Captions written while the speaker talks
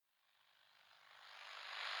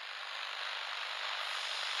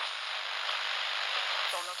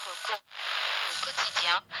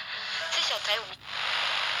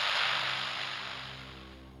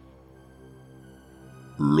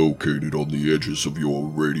Located on the edges of your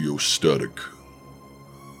radio static,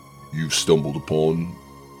 you've stumbled upon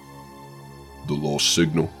the lost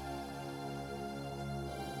signal.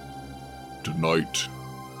 Tonight,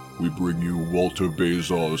 we bring you Walter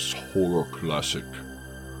Bezos' horror classic,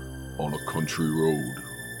 On a Country Road.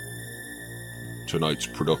 Tonight's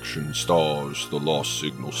production stars the Lost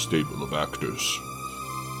Signal stable of actors.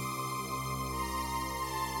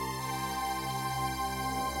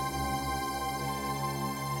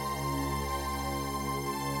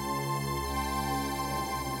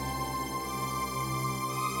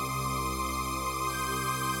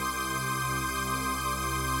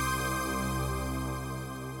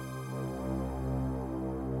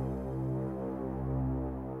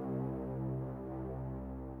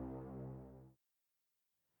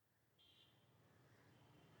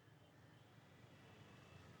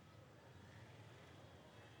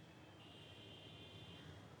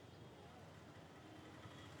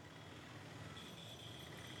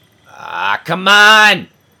 Come on!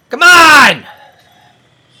 Come on!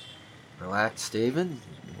 Relax, David.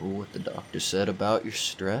 You know what the doctor said about your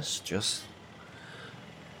stress. Just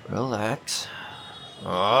relax.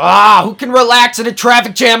 Who can relax in a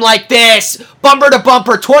traffic jam like this? Bumper to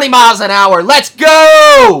bumper, 20 miles an hour. Let's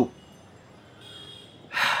go!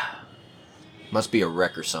 Must be a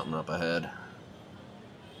wreck or something up ahead.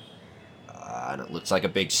 And it looks like a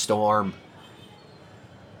big storm.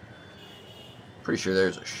 Pretty sure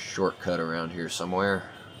there's a shortcut around here somewhere.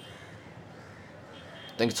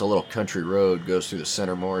 I think it's a little country road, goes through the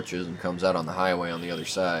center marches and comes out on the highway on the other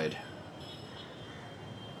side.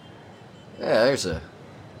 Yeah,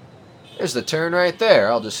 there's the turn right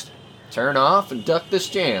there. I'll just turn off and duck this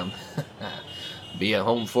jam. Be at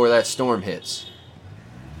home before that storm hits.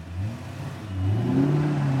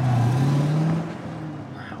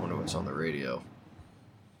 I wonder what's on the radio.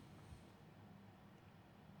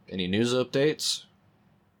 Any news updates?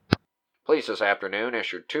 Police this afternoon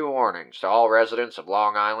issued 2 warnings to all residents of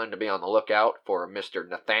Long Island to be on the lookout for a Mr.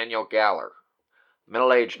 Nathaniel Galler, a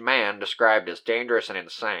middle-aged man described as dangerous and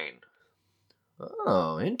insane.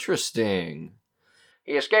 Oh, interesting.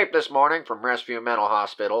 He escaped this morning from Rescue Mental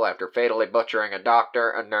Hospital after fatally butchering a doctor,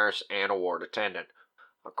 a nurse, and a ward attendant.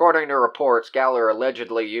 According to reports, Galler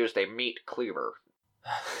allegedly used a meat cleaver.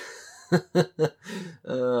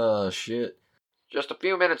 Oh, shit. Just a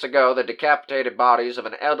few minutes ago, the decapitated bodies of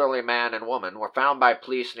an elderly man and woman were found by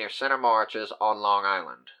police near Center Marches on Long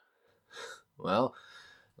Island. Well,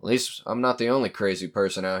 at least I'm not the only crazy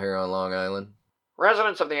person out here on Long Island.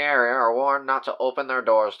 Residents of the area are warned not to open their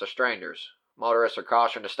doors to strangers. Motorists are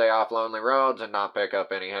cautioned to stay off lonely roads and not pick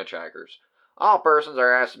up any hitchhikers. All persons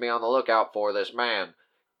are asked to be on the lookout for this man.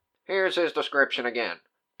 Here's his description again.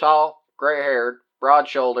 Tall, gray-haired, broad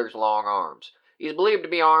shoulders, long arms. He's believed to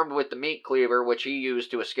be armed with the meat cleaver which he used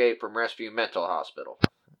to escape from Rescue Mental Hospital.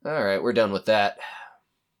 Alright, we're done with that.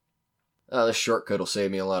 This shortcut will save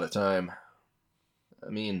me a lot of time. I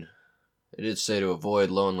mean, it did say to avoid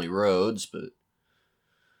lonely roads, but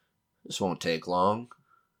this won't take long.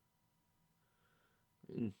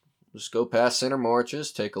 Just go past Center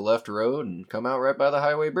Marches, take a left road, and come out right by the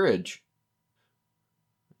highway bridge.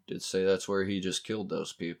 It did say that's where he just killed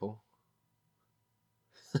those people.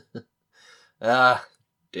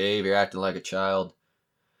 Dave, you're acting like a child.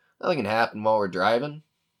 Nothing can happen while we're driving.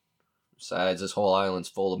 Besides, this whole island's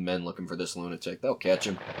full of men looking for this lunatic. They'll catch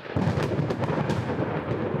him.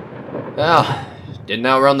 Well, didn't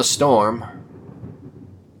outrun the storm.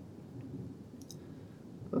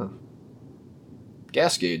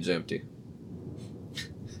 Gascade's empty.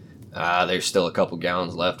 There's still a couple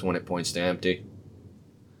gallons left when it points to empty.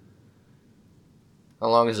 How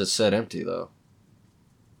long has it said empty, though?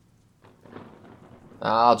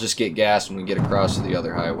 I'll just get gas when we get across to the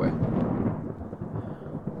other highway. I'm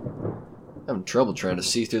having trouble trying to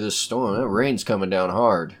see through this storm. That rain's coming down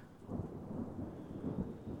hard.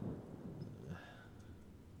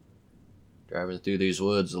 Driving through these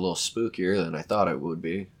woods is a little spookier than I thought it would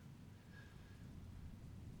be.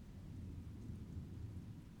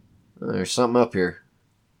 There's something up here.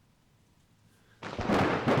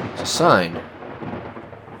 It's a sign.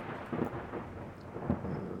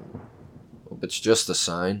 Hope it's just a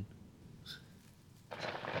sign.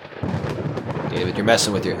 David, you're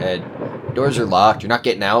messing with your head. Doors are locked. You're not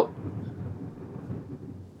getting out.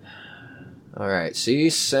 Alright, see?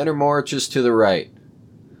 Center Marches to the right.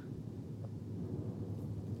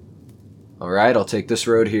 Alright, I'll take this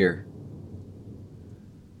road here.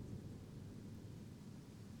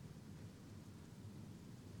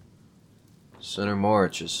 Center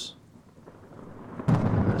Marches.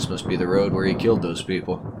 This must be the road where he killed those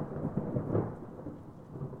people.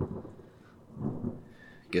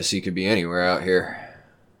 Guess he could be anywhere out here.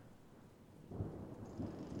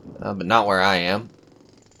 But not where I am.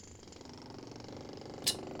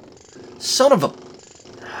 Son of a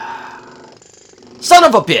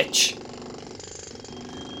bitch!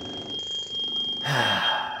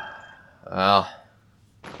 Well,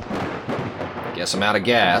 guess I'm out of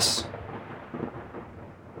gas.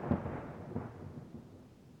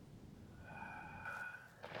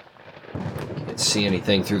 Can't see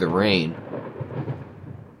anything through the rain.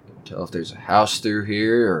 Can't tell if there's a house through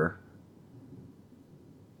here, or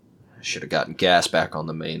I should have gotten gas back on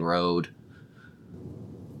the main road.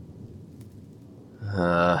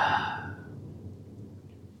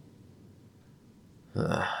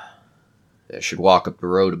 I should walk up the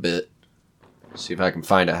road a bit. See if I can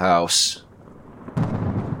find a house.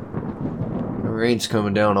 The rain's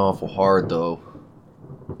coming down awful hard, though.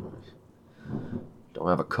 Don't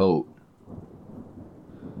have a coat.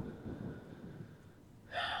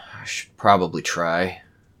 I should probably try.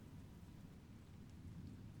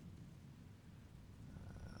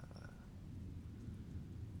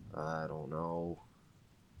 I don't know.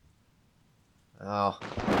 I'll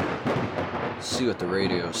see what the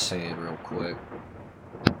radio's saying real quick.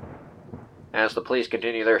 As the police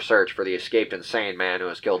continue their search for the escaped insane man who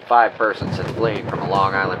has killed 5 persons since fleeing from a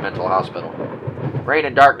Long Island mental hospital. Rain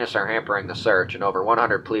and darkness are hampering the search, and over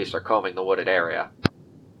 100 police are combing the wooded area.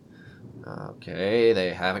 Okay,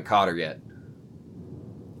 they haven't caught her yet.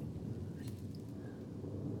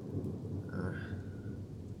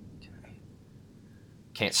 Okay.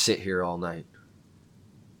 Can't sit here all night.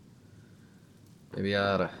 Maybe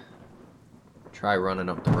I ought to try running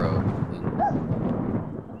up the road.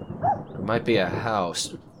 There might be a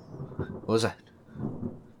house. What was that?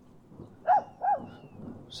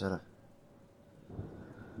 Was that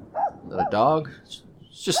a dog? It's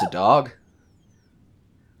just a dog.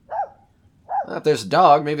 Well, if there's a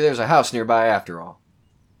dog, maybe there's a house nearby after all.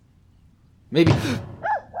 Maybe...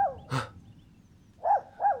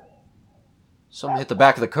 Someone hit the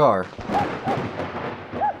back of the car.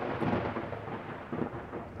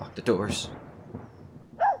 Lock the doors.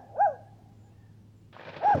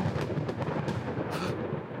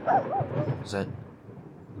 Is that...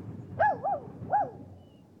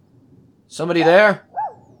 Somebody there?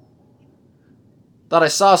 Thought I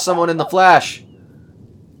saw someone in the flash.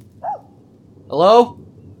 Hello?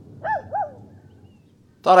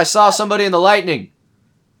 Thought I saw somebody in the lightning.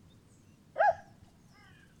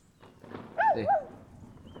 They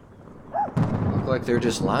look like they're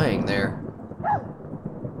just lying there.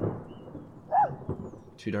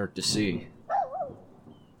 Too dark to see.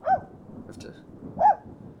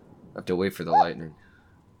 Have to wait for the lightning.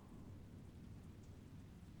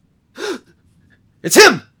 It's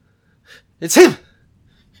him! It's him!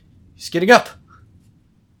 He's getting up.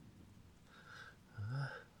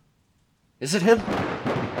 Is it him?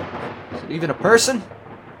 Is it even a person?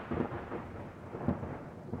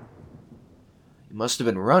 He must have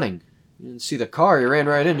been running. You didn't see the car, he ran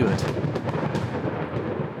right into it.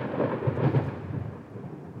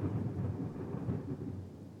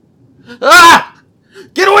 Ah!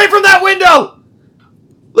 Get away from that window!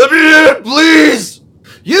 Let me in, please!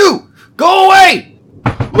 You! Go away!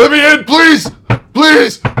 Let me in, please!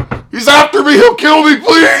 Please! He's after me! He'll kill me,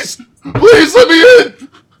 please! Please, let me in!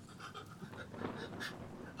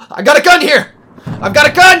 I got a gun here! I've got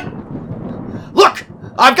a gun! Look!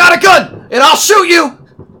 I've got a gun! And I'll shoot you!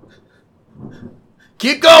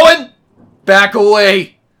 Keep going! Back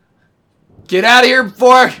away! Get out of here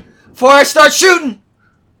before I start shooting!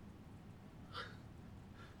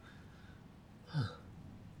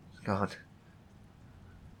 God.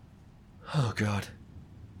 Oh, God.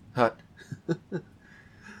 Hot.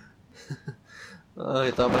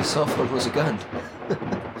 I thought my cell phone was a gun.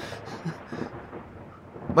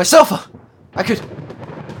 My cell phone! I could...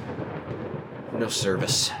 No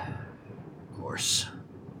service. Of course.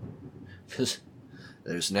 Because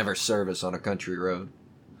there's never service on a country road.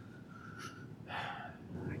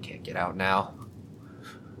 I can't get out now.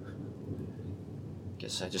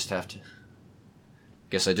 Guess I just have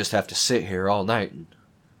to sit here all night and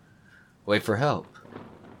wait for help.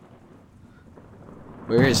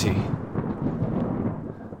 Where is he? I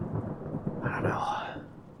don't know.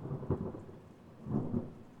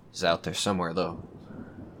 He's out there somewhere, though.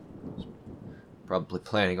 He's probably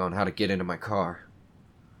planning on how to get into my car.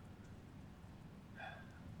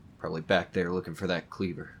 Probably back there looking for that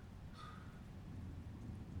cleaver.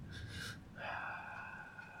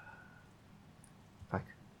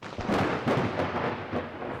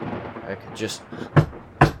 I I could just...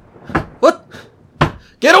 What?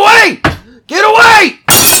 Get away! Get away!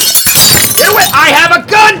 Get away! I have a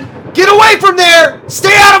gun! Get away from there!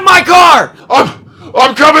 Stay out of my car!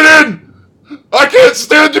 I'm coming in! I can't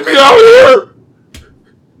stand to be out here!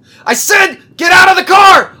 I said, get out of the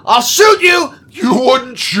car! I'll shoot you! You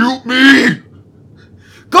wouldn't shoot me!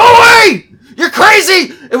 Go away! You're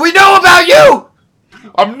crazy, and we know about you!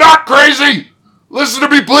 I'm not crazy! Listen to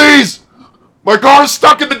me, please! My car's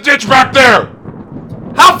stuck in the ditch back there!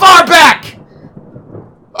 How far back?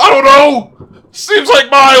 I don't know! Seems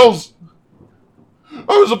like miles!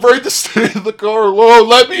 I was afraid to stay in the car alone.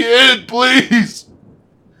 Let me in, please!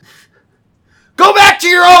 Go back to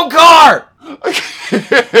your own car! I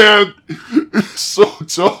can't! It's so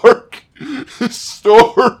dark! This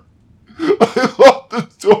store! I locked the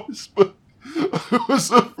doors, but I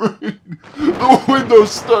was afraid the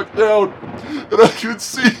window's stuck down and I could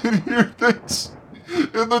see and hear things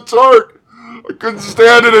in the dark. I couldn't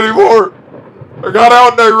stand it anymore. I got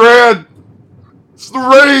out and I ran. It's the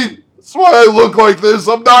rain. That's why I look like this.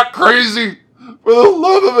 I'm not crazy. For the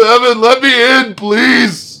love of heaven, let me in,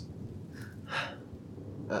 please.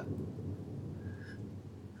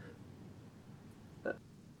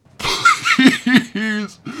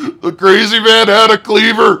 Please. The crazy man had a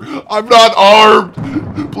cleaver. I'm not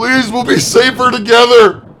armed. Please, we'll be safer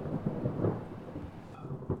together.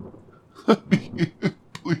 Let me in,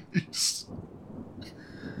 please.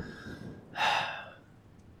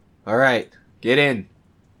 All right, get in.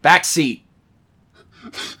 Back seat.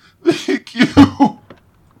 Thank you.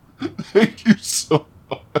 Thank you so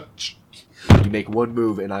much. You make one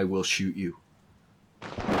move and I will shoot you.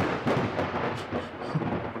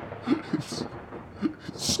 It's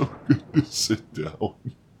so good to sit down.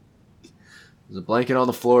 There's a blanket on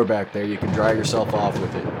the floor back there. You can dry yourself off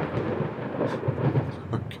with it.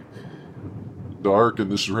 Dark in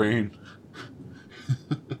this rain.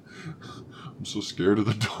 I'm so scared of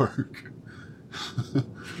the dark.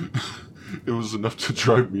 It was enough to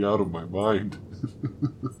drive me out of my mind.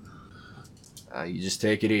 You just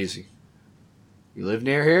take it easy. You live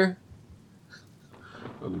near here?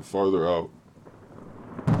 I live farther out.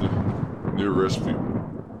 Near Rescue.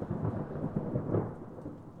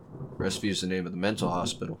 Rescue's the name of the mental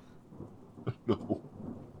hospital. No.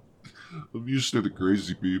 I'm used to the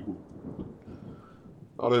crazy people.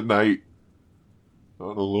 Not at night.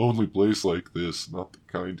 Not in a lonely place like this. Not the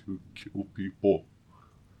kind who kill people.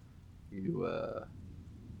 You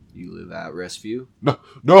live at Rescue? No.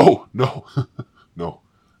 No.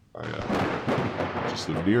 I just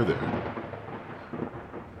live near there.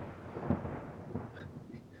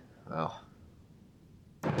 Oh.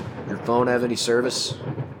 Your phone have any service?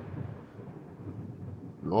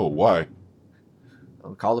 Oh, why?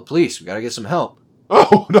 I'll call the police. We gotta get some help.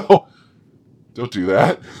 Oh, no. Don't do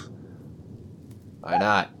that. Why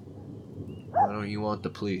not? Why don't you want the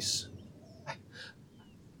police? I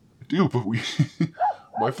do, but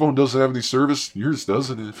my phone doesn't have any service. Yours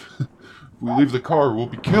doesn't. If we leave the car, we'll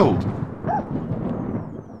be killed.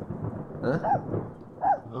 Huh?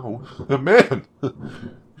 No. The man.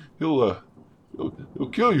 He'll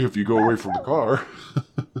kill you if you go away from the car.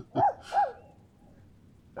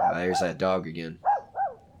 There's that dog again.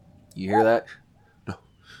 You hear that? No.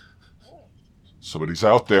 Somebody's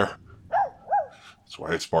out there. That's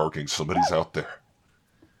why it's barking. Somebody's out there.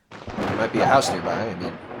 There might be a house nearby. I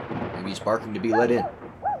mean, maybe he's barking to be let in.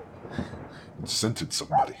 It scented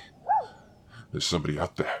somebody. There's somebody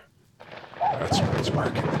out there. That's why it's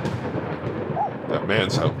barking. That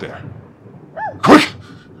man's out there.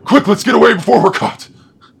 Quick, let's get away before we're caught.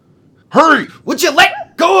 Hurry! Would you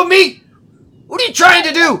let go of me? What are you trying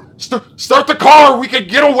to do? Start the car. We can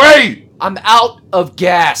get away. I'm out of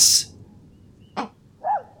gas. Out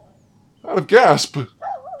of gas, but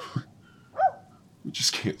we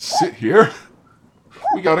just can't sit here.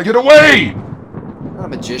 We gotta get away. I'm not a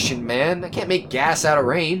magician, man. I can't make gas out of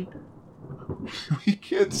rain. We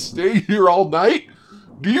can't stay here all night.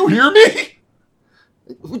 Do you hear me?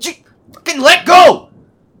 Would you fucking let go?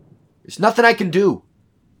 There's nothing I can do.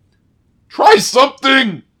 Try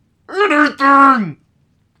something. Anything.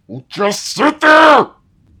 We'll just sit there.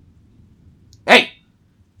 Hey!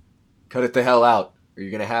 Cut it the hell out, or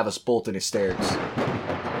you're gonna have us bolt in hysterics.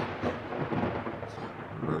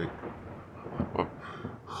 Right.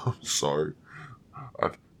 I'm sorry.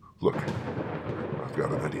 Look, I've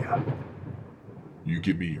got an idea. You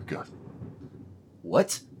give me your gun.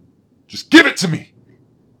 What? Just give it to me.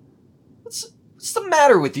 What's the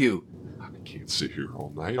matter with you? I can't sit here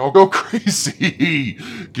all night. I'll go crazy.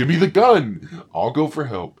 Give me the gun. I'll go for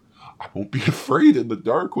help. I won't be afraid in the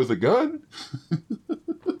dark with a gun.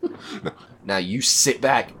 Now you sit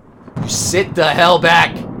back. You sit the hell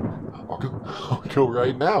back? I'll go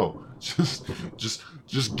right now.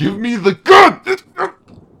 Just give me the gun!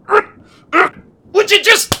 Would you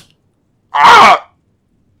just... Ah!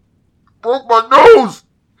 Broke my nose!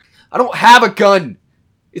 I don't have a gun.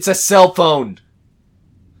 It's a cell phone.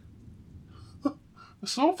 A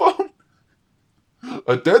cell phone?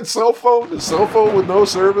 A dead cell phone? A cell phone with no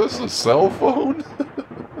service? A cell phone?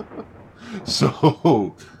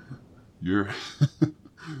 So, you're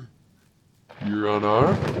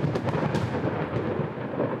unarmed?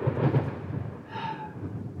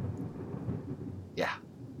 Yeah,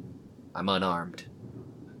 I'm unarmed.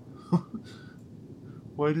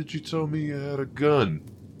 Why did you tell me you had a gun?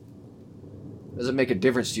 Does it make a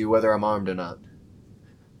difference to you whether I'm armed or not?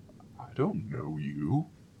 I don't know you.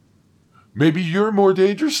 Maybe you're more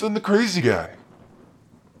dangerous than the crazy guy.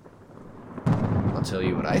 I'll tell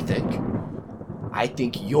you what I think. I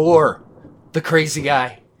think you're the crazy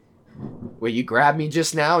guy. Where you grabbed me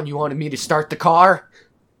just now and you wanted me to start the car?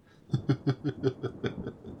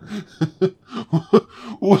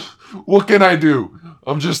 What can I do?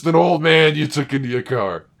 I'm just an old man you took into your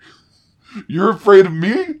car. You're afraid of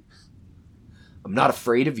me? I'm not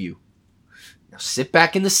afraid of you. Now sit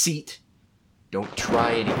back in the seat. Don't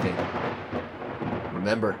try anything.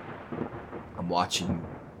 Remember, I'm watching you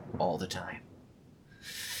all the time.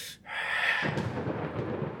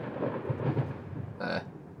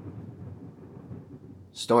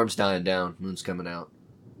 Storm's dying down. Moon's coming out.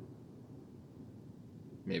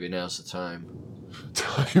 Maybe now's the time.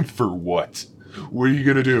 Time for what? What are you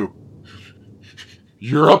gonna do?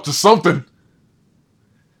 You're up to something.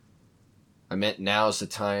 I meant now's the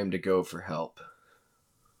time to go for help.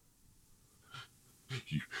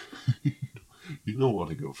 You don't want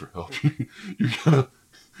to go for help.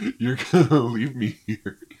 You're gonna leave me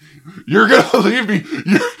here. You're gonna leave me.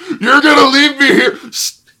 You're gonna leave me here.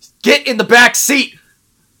 Get in the back seat.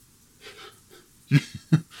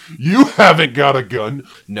 You haven't got a gun.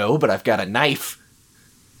 No, but I've got a knife.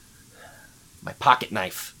 My pocket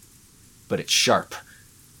knife. But it's sharp.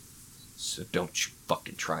 So don't you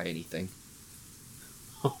fucking try anything.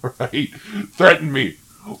 Alright. Threaten me.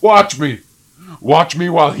 Watch me. Watch me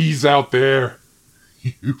while he's out there.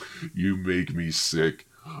 You make me sick.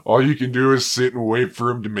 All you can do is sit and wait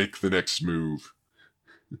for him to make the next move.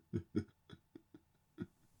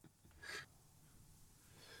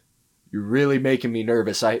 You're really making me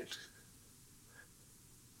nervous. I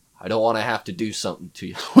don't want to have to do something to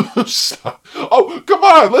you. Stop. Oh, come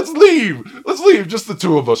on. Let's leave. Let's leave. Just the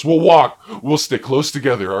two of us. We'll walk. We'll stay close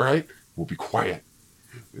together, all right? We'll be quiet.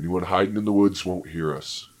 Anyone hiding in the woods won't hear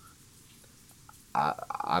us.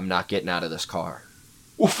 I'm not getting out of this car.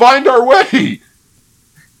 We'll find our way.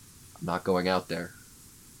 I'm not going out there.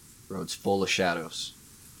 The road's full of shadows.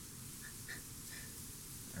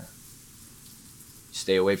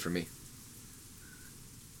 Stay away from me.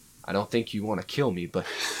 I don't think you want to kill me, but...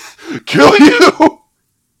 Kill you?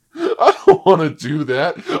 I don't want to do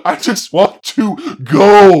that. I just want to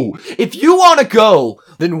go. If you want to go,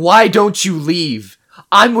 then why don't you leave?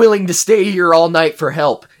 I'm willing to stay here all night for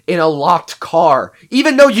help in a locked car,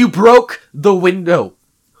 even though you broke the window.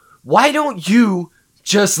 Why don't you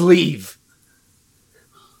just leave?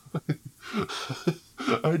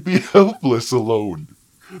 I'd be helpless alone.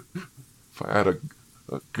 If I had a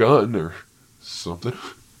gun or something.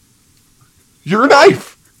 Your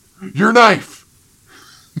knife! Your knife!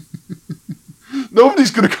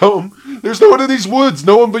 Nobody's gonna come. There's no one in these woods.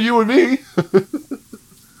 No one but you and me.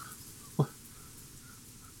 What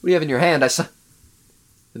do you have in your hand? I saw...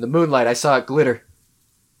 In the moonlight, I saw it glitter.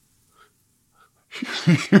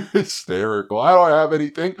 You're hysterical. I don't have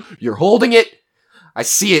anything. You're holding it. I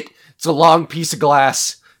see it. It's a long piece of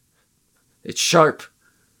glass. It's sharp.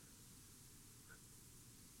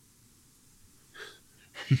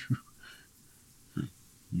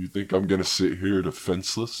 You think I'm gonna sit here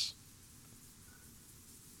defenseless?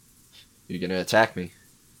 You're gonna attack me.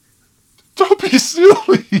 Don't be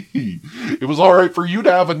silly! It was alright for you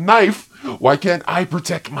to have a knife. Why can't I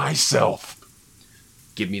protect myself?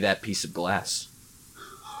 Give me that piece of glass.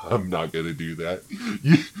 I'm not gonna do that.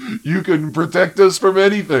 You can protect us from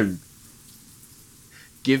anything.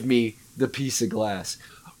 Give me the piece of glass.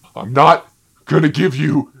 I'm not gonna give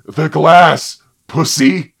you the glass,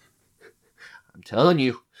 pussy. I'm telling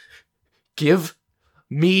you. Give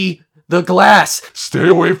me the glass. Stay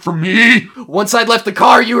away from me. Once I'd left the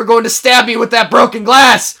car, you were going to stab me with that broken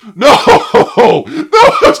glass. No! No!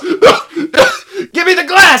 Give me the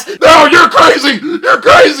glass. No, you're crazy! You're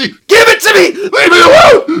crazy! Give it to me. Leave me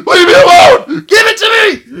alone! Leave me alone! Give it to me.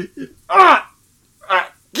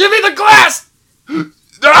 Give me the glass.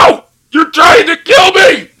 No! You're trying to kill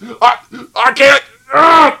me!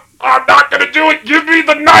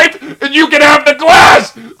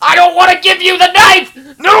 give you the knife!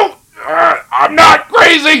 No! I'm not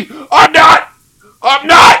crazy! I'm not!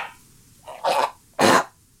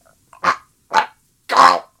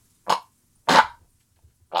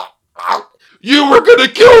 You were gonna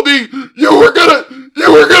kill me! You were gonna...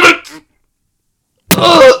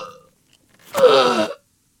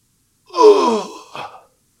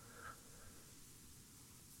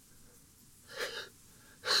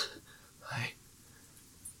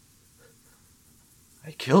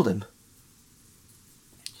 I killed him.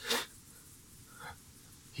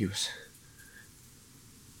 He was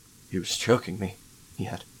choking me. He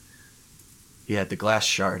had the glass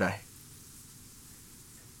shard.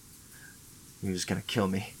 He was gonna kill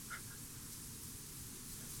me.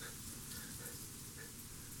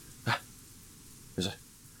 There's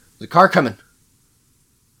a car coming.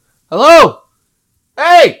 Hello?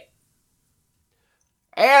 Hey!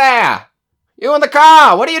 Hey there! You in the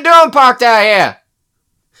car! What are you doing parked out here?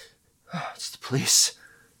 It's the police.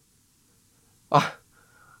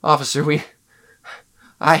 Officer,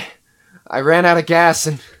 I ran out of gas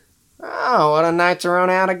and... Oh, what a night to run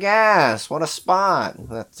out of gas. What a spot.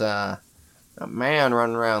 That man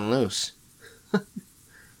running around loose.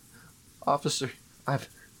 Officer,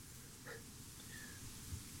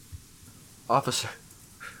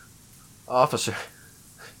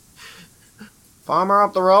 Farmer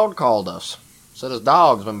up the road called us. Said his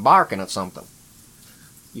dog's been barking at something.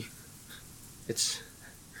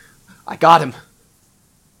 I got him.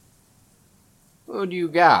 Who do you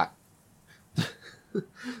got?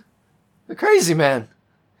 The crazy man.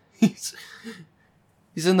 He's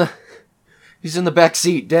in the back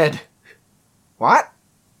seat, dead. What?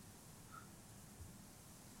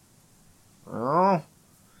 Oh,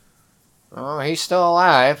 he's still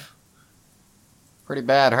alive. Pretty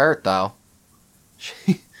bad hurt, though.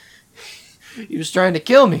 He was trying to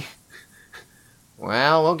kill me.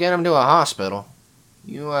 Well, we'll get him to a hospital.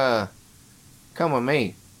 You, come with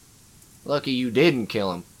me. Lucky you didn't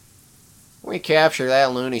kill him. We captured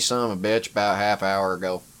that loony son of a bitch about half hour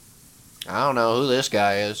ago. I don't know who this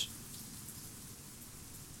guy is.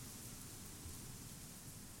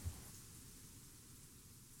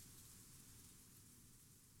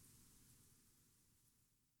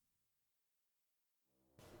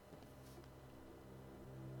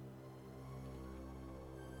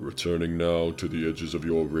 Returning now to the edges of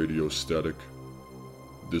your radio static,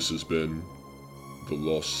 this has been The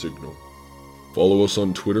Lost Signal. Follow us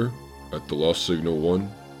on Twitter at The Lost Signal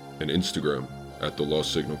 1 and Instagram at The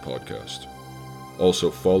Lost Signal Podcast. Also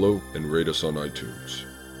follow and rate us on iTunes.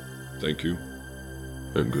 Thank you,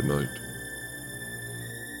 and good night.